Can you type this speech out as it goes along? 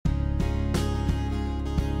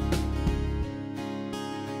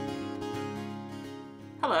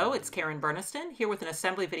Hello, it's Karen Burniston here with an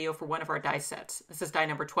assembly video for one of our die sets. This is die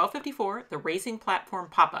number 1254, the Raising Platform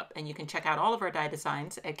Pop-Up, and you can check out all of our die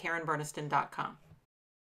designs at karenburniston.com.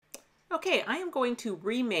 Okay, I am going to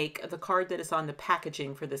remake the card that is on the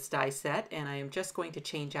packaging for this die set, and I am just going to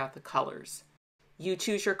change out the colors. You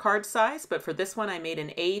choose your card size, but for this one I made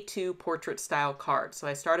an A2 portrait style card. So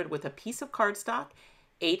I started with a piece of cardstock,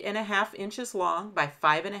 8.5 inches long by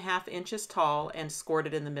 5.5 inches tall, and scored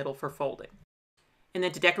it in the middle for folding. And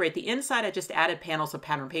then to decorate the inside, I just added panels of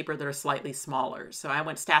pattern paper that are slightly smaller. So I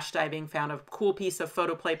went stash diving, found a cool piece of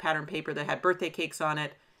photo play pattern paper that had birthday cakes on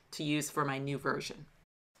it to use for my new version.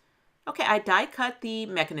 Okay, I die cut the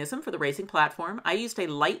mechanism for the raising platform. I used a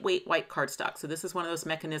lightweight white cardstock. So this is one of those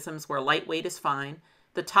mechanisms where lightweight is fine.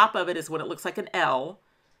 The top of it is what it looks like an L,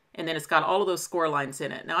 and then it's got all of those score lines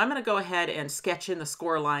in it. Now I'm going to go ahead and sketch in the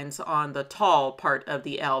score lines on the tall part of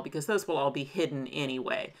the L because those will all be hidden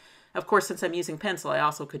anyway. Of course, since I'm using pencil, I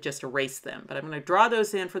also could just erase them, but I'm going to draw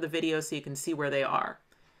those in for the video so you can see where they are.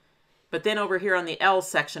 But then over here on the L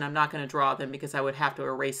section, I'm not going to draw them because I would have to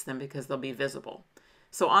erase them because they'll be visible.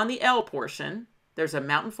 So on the L portion, there's a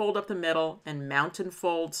mountain fold up the middle and mountain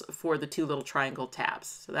folds for the two little triangle tabs.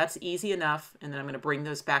 So that's easy enough, and then I'm going to bring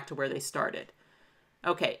those back to where they started.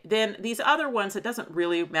 Okay, then these other ones, it doesn't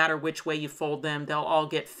really matter which way you fold them. They'll all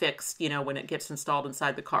get fixed, when it gets installed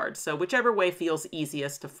inside the card. So whichever way feels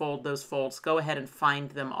easiest to fold those folds, go ahead and find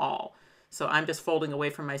them all. So I'm just folding away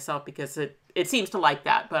from myself because it seems to like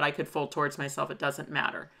that, but I could fold towards myself. It doesn't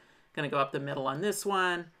matter. I'm going to go up the middle on this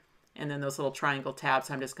one, and then those little triangle tabs,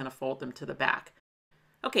 I'm just going to fold them to the back.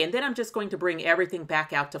 Okay, and then I'm just going to bring everything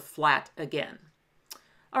back out to flat again.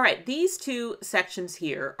 All right, these two sections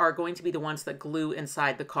here are going to be the ones that glue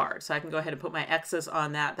inside the card. So I can go ahead and put my X's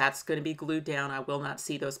on that. That's going to be glued down. I will not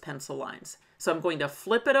see those pencil lines. So I'm going to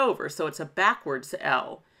flip it over so it's a backwards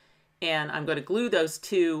L. And I'm going to glue those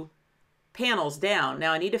two panels down.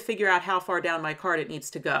 Now I need to figure out how far down my card it needs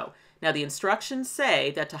to go. Now the instructions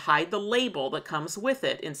say that to hide the label that comes with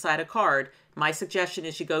it inside a card, my suggestion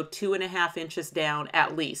is you go 2.5 inches down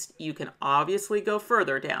at least. You can obviously go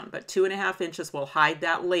further down, but 2.5 inches will hide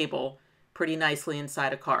that label pretty nicely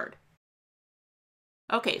inside a card.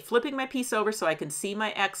 Okay, flipping my piece over so I can see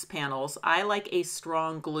my X panels, I like a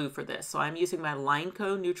strong glue for this. So I'm using my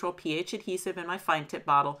LINECO neutral pH adhesive in my fine tip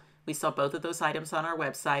bottle. We sell both of those items on our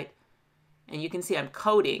website. And you can see I'm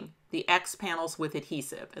coating the X panels with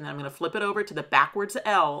adhesive. And then I'm going to flip it over to the backwards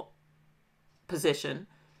L position.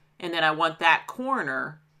 And then I want that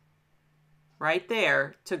corner right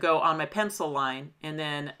there to go on my pencil line. And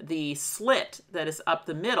then the slit that is up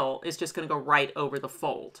the middle is just going to go right over the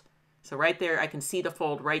fold. So right there, I can see the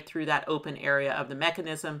fold right through that open area of the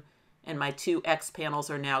mechanism. And my two X panels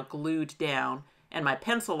are now glued down. And my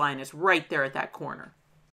pencil line is right there at that corner.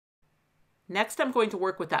 Next, I'm going to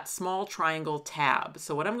work with that small triangle tab.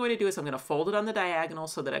 So what I'm going to do is I'm going to fold it on the diagonal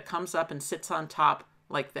so that it comes up and sits on top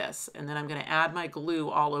like this. And then I'm going to add my glue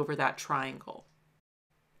all over that triangle.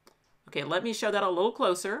 Okay, let me show that a little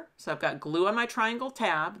closer. So I've got glue on my triangle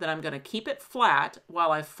tab. Then I'm going to keep it flat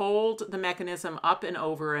while I fold the mechanism up and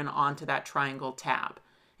over and onto that triangle tab.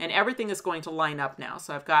 And everything is going to line up now.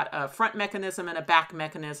 So I've got a front mechanism and a back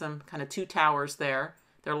mechanism, kind of two towers there.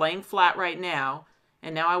 They're laying flat right now.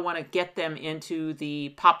 And now I want to get them into the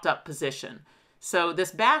popped up position. So this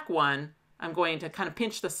back one, I'm going to kind of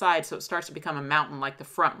pinch the side so it starts to become a mountain like the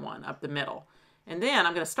front one up the middle. And then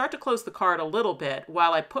I'm going to start to close the card a little bit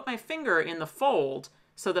while I put my finger in the fold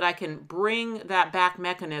so that I can bring that back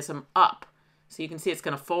mechanism up. So you can see it's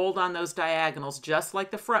going to fold on those diagonals just like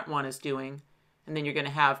the front one is doing. And then you're going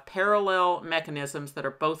to have parallel mechanisms that are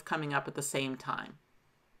both coming up at the same time.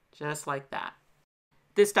 Just like that.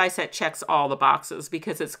 This die set checks all the boxes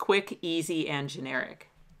because it's quick, easy, and generic.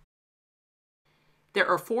 There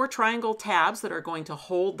are 4 triangle tabs that are going to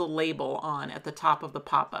hold the label on at the top of the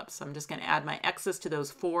pop-up. So I'm just going to add my X's to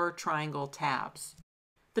those 4 triangle tabs.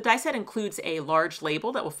 The die set includes a large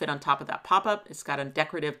label that will fit on top of that pop-up. It's got a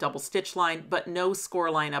decorative double stitch line, but no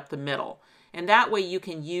score line up the middle. And that way you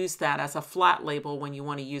can use that as a flat label when you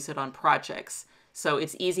want to use it on projects. So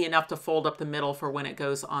it's easy enough to fold up the middle for when it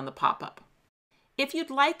goes on the pop-up. If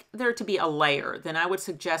you'd like there to be a layer, then I would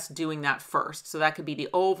suggest doing that first. So that could be the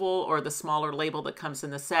oval or the smaller label that comes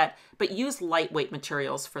in the set, but use lightweight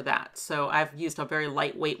materials for that. So I've used a very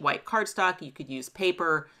lightweight white cardstock. You could use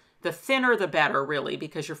paper. The thinner the better, really,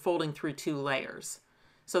 because you're folding through 2 layers.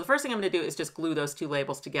 So the first thing I'm going to do is just glue those 2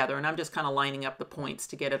 labels together, and I'm just kind of lining up the points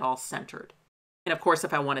to get it all centered. And of course,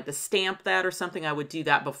 if I wanted to stamp that or something, I would do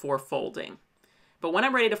that before folding. But when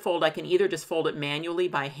I'm ready to fold, I can either just fold it manually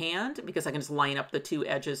by hand because I can just line up the 2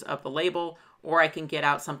 edges of the label, or I can get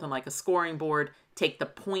out something like a scoring board take the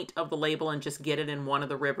point of the label and just get it in one of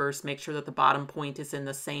the rivers, make sure that the bottom point is in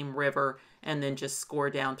the same river, and then just score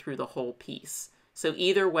down through the whole piece. So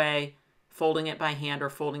either way, folding it by hand or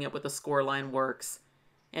folding it with a score line works.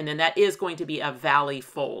 And then that is going to be a valley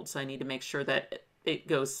fold, so I need to make sure that it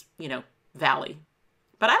goes, you know, valley.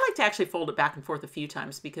 But I like to actually fold it back and forth a few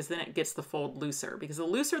times because then it gets the fold looser. Because the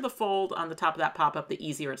looser the fold on the top of that pop-up, the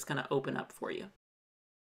easier it's going to open up for you.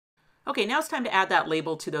 Okay, now it's time to add that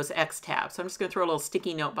label to those X tabs. So I'm just going to throw a little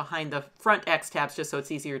sticky note behind the front X tabs just so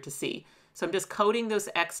it's easier to see. So I'm just coating those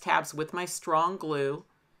X tabs with my strong glue.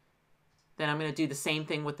 Then I'm going to do the same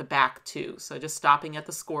thing with the back too. So just stopping at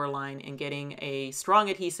the score line and getting a strong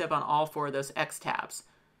adhesive on all 4 of those X tabs.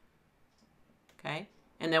 Okay,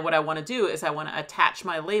 and then what I want to do is I want to attach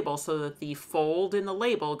my label so that the fold in the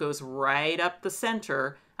label goes right up the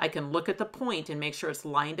center. I can look at the point and make sure it's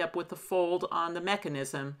lined up with the fold on the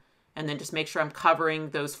mechanism, and then just make sure I'm covering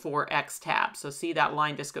those 4 X tabs. So see, that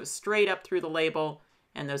line just goes straight up through the label,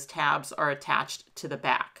 and those tabs are attached to the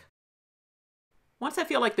back. Once I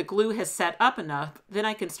feel like the glue has set up enough, then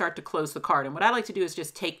I can start to close the card. And what I like to do is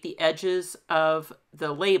just take the edges of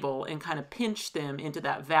the label and kind of pinch them into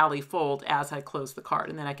that valley fold as I close the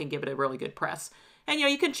card. And then I can give it a really good press. And you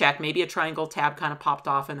know, you can check, maybe a triangle tab kind of popped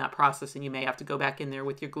off in that process and you may have to go back in there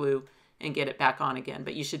with your glue and get it back on again.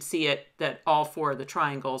 But you should see it that all 4 of the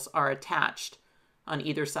triangles are attached on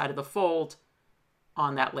either side of the fold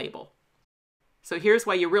on that label. So here's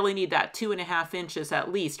why you really need that 2.5 inches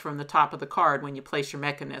at least from the top of the card when you place your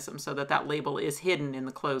mechanism so that that label is hidden in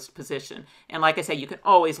the closed position. And like I say, you can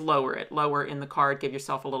always lower it. Lower in the card, give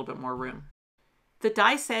yourself a little bit more room. The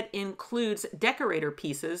die set includes decorator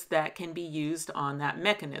pieces that can be used on that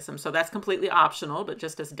mechanism. So that's completely optional, but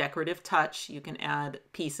just as decorative touch, you can add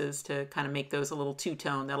pieces to kind of make those a little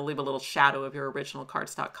two-tone. That'll leave a little shadow of your original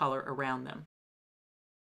cardstock color around them.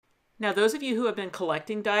 Now, those of you who have been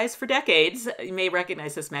collecting dies for decades, you may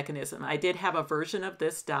recognize this mechanism. I did have a version of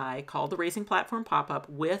this die called the Raising Platform Pop-Up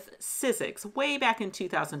with Sizzix way back in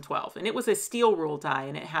 2012. And it was a steel rule die,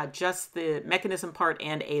 and it had just the mechanism part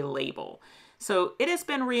and a label. So it has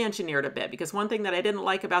been re-engineered a bit, because one thing that I didn't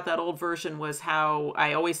like about that old version was how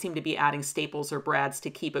I always seemed to be adding staples or brads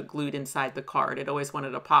to keep it glued inside the card. It always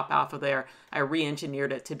wanted to pop off of there. I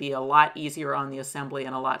re-engineered it to be a lot easier on the assembly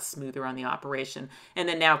and a lot smoother on the operation. And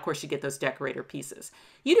then now, of course, you get those decorator pieces.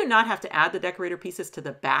 You do not have to add the decorator pieces to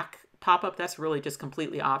the back pop-up. That's really just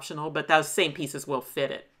completely optional, but those same pieces will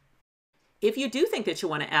fit it. If you do think that you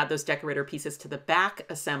want to add those decorator pieces to the back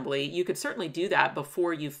assembly, you could certainly do that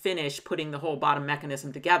before you finish putting the whole bottom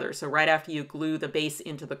mechanism together. So right after you glue the base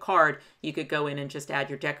into the card, you could go in and just add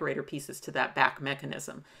your decorator pieces to that back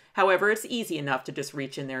mechanism. However, it's easy enough to just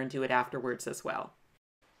reach in there and do it afterwards as well.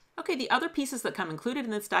 Okay, the other pieces that come included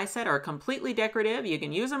in this die set are completely decorative. You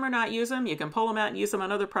can use them or not use them. You can pull them out and use them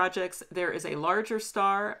on other projects. There is a larger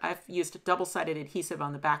star. I've used double-sided adhesive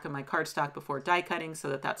on the back of my cardstock before die cutting so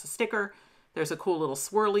that that's a sticker. There's a cool little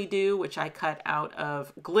swirly-do, which I cut out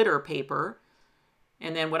of glitter paper.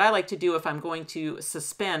 And then what I like to do if I'm going to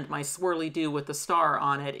suspend my swirly-do with the star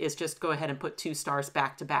on it is just go ahead and put 2 stars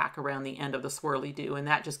back to back around the end of the swirly-do. And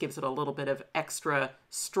that just gives it a little bit of extra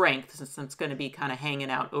strength since it's going to be kind of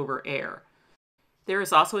hanging out over air. There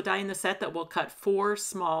is also a die in the set that will cut 4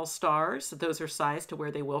 small stars. Those are sized to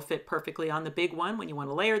where they will fit perfectly on the big one when you want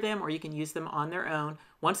to layer them, or you can use them on their own.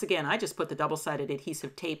 Once again, I just put the double-sided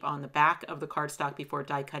adhesive tape on the back of the cardstock before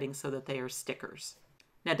die cutting so that they are stickers.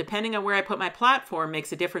 Now, depending on where I put my platform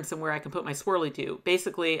makes a difference in where I can put my swirly-do.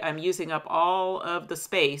 Basically, I'm using up all of the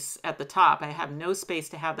space at the top. I have no space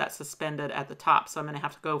to have that suspended at the top, so I'm going to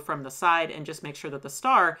have to go from the side and just make sure that the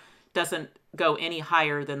star doesn't go any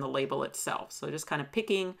higher than the label itself. So just kind of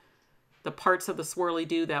picking the parts of the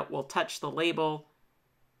swirly-do that will touch the label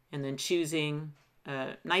and then choosing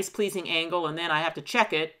a nice pleasing angle, and then I have to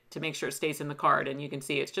check it to make sure it stays in the card. And you can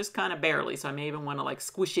see it's just kind of barely, so I may even want to like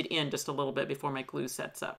squish it in just a little bit before my glue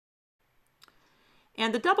sets up.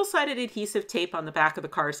 And the double-sided adhesive tape on the back of the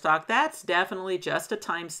cardstock, that's definitely just a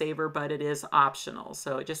time saver, but it is optional.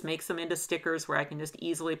 So it just makes them into stickers where I can just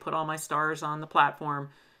easily put all my stars on the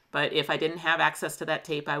platform. But if I didn't have access to that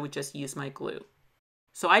tape, I would just use my glue.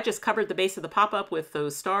 So I just covered the base of the pop-up with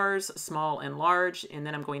those stars, small and large, and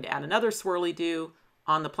then I'm going to add another swirly-do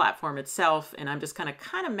on the platform itself, and I'm just going to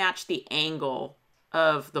kind of match the angle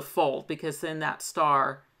of the fold, because then that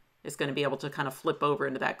star is going to be able to kind of flip over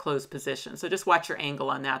into that closed position. So just watch your angle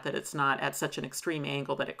on that, that it's not at such an extreme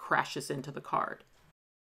angle that it crashes into the card.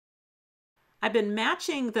 I've been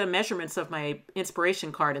matching the measurements of my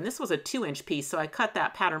inspiration card, and this was a 2-inch piece, so I cut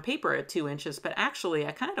that pattern paper at 2 inches, but actually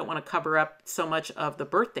I kind of don't want to cover up so much of the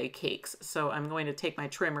birthday cakes, so I'm going to take my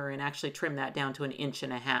trimmer and actually trim that down to 1.5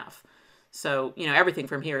 inches. So, you know, everything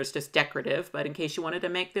from here is just decorative, but in case you wanted to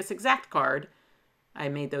make this exact card, I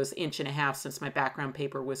made those 1.5 inches since my background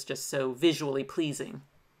paper was just so visually pleasing.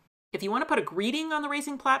 If you want to put a greeting on the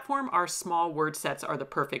raising platform, our small word sets are the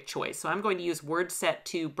perfect choice. So I'm going to use word set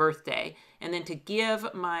 2 birthday. And then to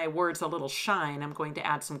give my words a little shine, I'm going to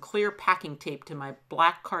add some clear packing tape to my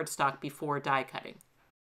black cardstock before die cutting.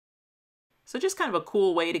 So just kind of a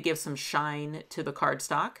cool way to give some shine to the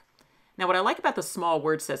cardstock. Now what I like about the small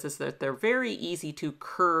word sets is that they're very easy to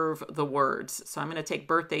curve the words. So I'm going to take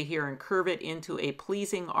birthday here and curve it into a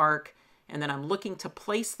pleasing arc. And then I'm looking to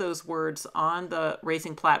place those words on the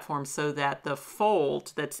raising platform so that the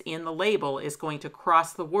fold that's in the label is going to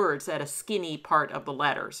cross the words at a skinny part of the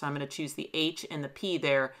letter. So I'm going to choose the H and the P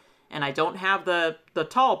there. And I don't have the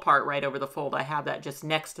tall part right over the fold. I have that just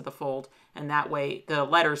next to the fold. And that way the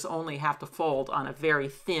letters only have to fold on a very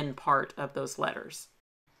thin part of those letters.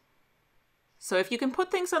 So if you can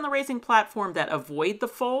put things on the raising platform that avoid the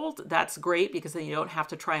fold, that's great because then you don't have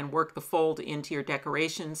to try and work the fold into your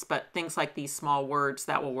decorations, but things like these small words,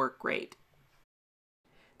 that will work great.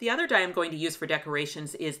 The other die I'm going to use for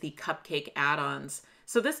decorations is the Cupcake Add-ons.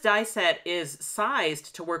 So this die set is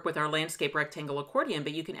sized to work with our landscape rectangle accordion,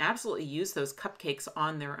 but you can absolutely use those cupcakes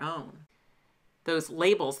on their own. Those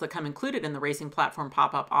labels that come included in the raising platform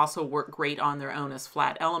pop-up also work great on their own as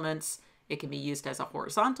flat elements. It can be used as a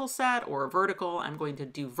horizontal set or a vertical. I'm going to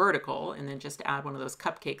do vertical and then just add one of those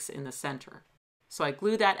cupcakes in the center. So I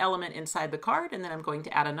glue that element inside the card, and then I'm going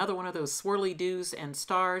to add another one of those swirly doos and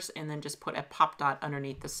stars and then just put a pop dot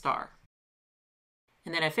underneath the star.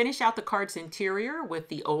 And then I finish out the card's interior with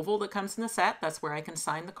the oval that comes in the set. That's where I can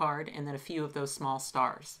sign the card, and then a few of those small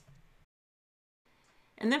stars.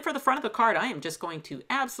 And then for the front of the card, I am just going to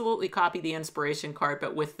absolutely copy the inspiration card,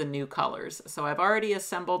 but with the new colors. So I've already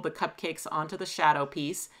assembled the cupcakes onto the shadow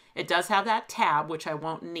piece. It does have that tab, which I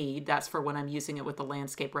won't need. That's for when I'm using it with the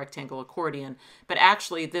landscape rectangle accordion. But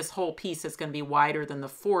actually, this whole piece is going to be wider than the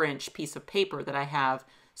 4-inch piece of paper that I have.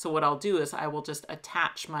 So what I'll do is I will just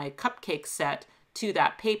attach my cupcake set to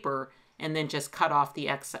that paper and then just cut off the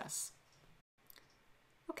excess.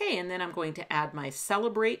 Okay, and then I'm going to add my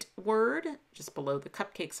celebrate word just below the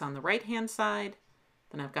cupcakes on the right-hand side.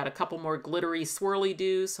 Then I've got a couple more glittery swirly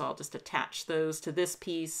doos, so I'll just attach those to this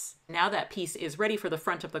piece. Now that piece is ready for the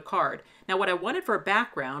front of the card. Now what I wanted for a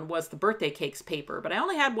background was the birthday cakes paper, but I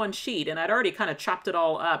only had one sheet and I'd already kind of chopped it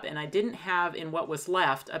all up, and I didn't have in what was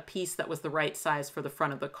left a piece that was the right size for the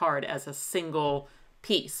front of the card as a single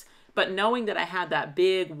piece. But knowing that I had that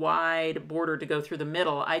big wide border to go through the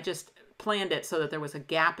middle, I just planned it so that there was a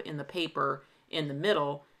gap in the paper in the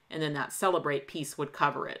middle, and then that celebrate piece would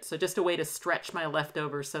cover it. So just a way to stretch my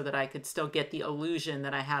leftovers so that I could still get the illusion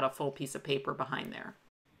that I had a full piece of paper behind there.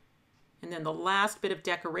 And then the last bit of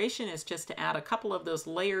decoration is just to add a couple of those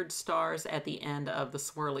layered stars at the end of the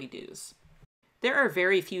swirly doos. There are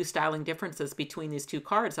very few styling differences between these two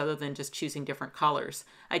cards other than just choosing different colors.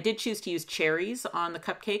 I did choose to use cherries on the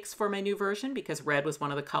cupcakes for my new version because red was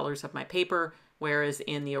one of the colors of my paper, whereas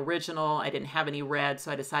in the original I didn't have any red,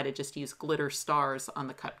 so I decided just to use glitter stars on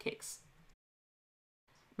the cupcakes.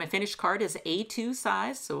 My finished card is A2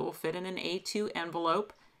 size, so it will fit in an A2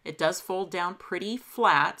 envelope. It does fold down pretty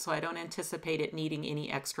flat, so I don't anticipate it needing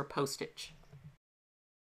any extra postage.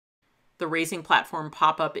 The raising platform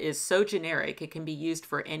pop-up is so generic, it can be used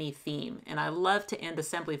for any theme, and I love to end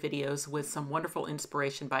assembly videos with some wonderful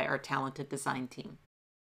inspiration by our talented design team.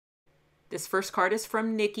 This first card is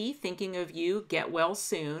from Nikki, thinking of you, get well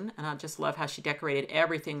soon, and I just love how she decorated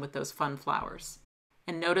everything with those fun flowers.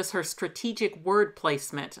 And notice her strategic word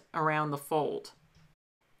placement around the fold.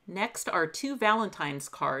 Next are 2 Valentine's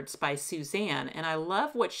cards by Suzanne, and I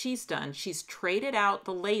love what she's done. She's traded out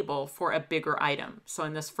the label for a bigger item. So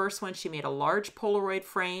in this first one, she made a large Polaroid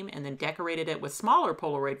frame and then decorated it with smaller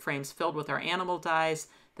Polaroid frames filled with our animal dies,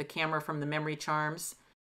 the camera from the memory charms.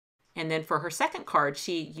 And then for her second card,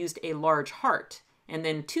 she used a large heart. And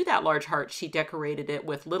then to that large heart, she decorated it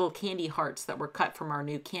with little candy hearts that were cut from our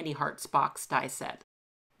new Candy Hearts box die set.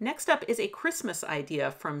 Next up is a Christmas idea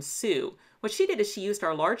from Sue. What she did is she used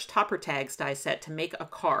our large topper tags die set to make a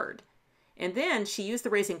card. And then she used the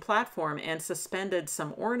raising platform and suspended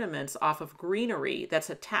some ornaments off of greenery that's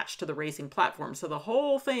attached to the raising platform. So the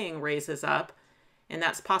whole thing raises up, and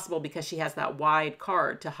that's possible because she has that wide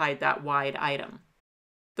card to hide that wide item.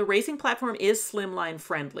 The raising platform is slimline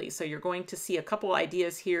friendly, so you're going to see a couple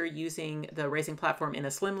ideas here using the raising platform in a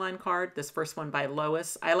slimline card. This first one by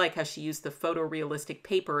Lois. I like how she used the photorealistic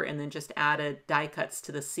paper and then just added die cuts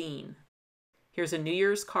to the scene. Here's a New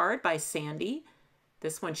Year's card by Sandy.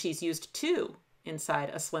 This one she's used two inside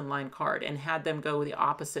a slimline card and had them go the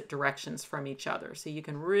opposite directions from each other. So you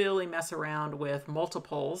can really mess around with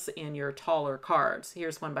multiples in your taller cards.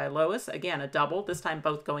 Here's one by Lois. Again, a double, this time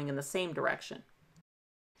both going in the same direction.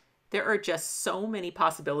 There are just so many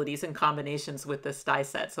possibilities and combinations with this die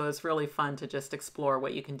set, so it's really fun to just explore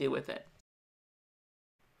what you can do with it.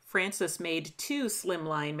 Frances made two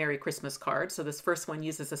slimline Merry Christmas cards. So this first one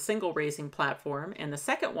uses a single raising platform, and the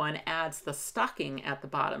second one adds the stocking at the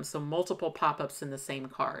bottom, so multiple pop-ups in the same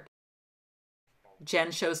card.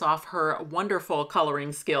 Jen shows off her wonderful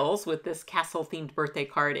coloring skills with this castle-themed birthday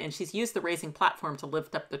card, and she's used the raising platform to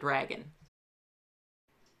lift up the dragon.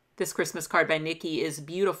 This Christmas card by Nikki is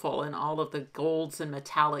beautiful in all of the golds and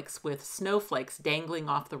metallics with snowflakes dangling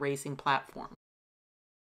off the raising platform.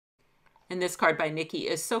 And this card by Nikki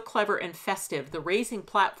is so clever and festive. The raising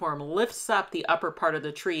platform lifts up the upper part of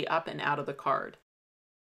the tree up and out of the card.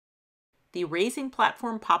 The Raising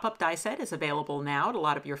Platform pop-up die set is available now at a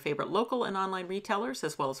lot of your favorite local and online retailers,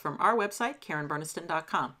 as well as from our website,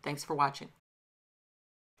 KarenBurniston.com. Thanks for watching.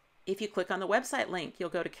 If you click on the website link, you'll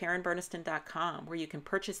go to KarenBurniston.com, where you can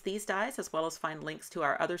purchase these dies as well as find links to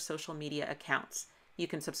our other social media accounts. You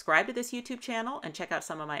can subscribe to this YouTube channel and check out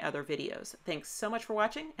some of my other videos. Thanks so much for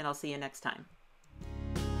watching, and I'll see you next time.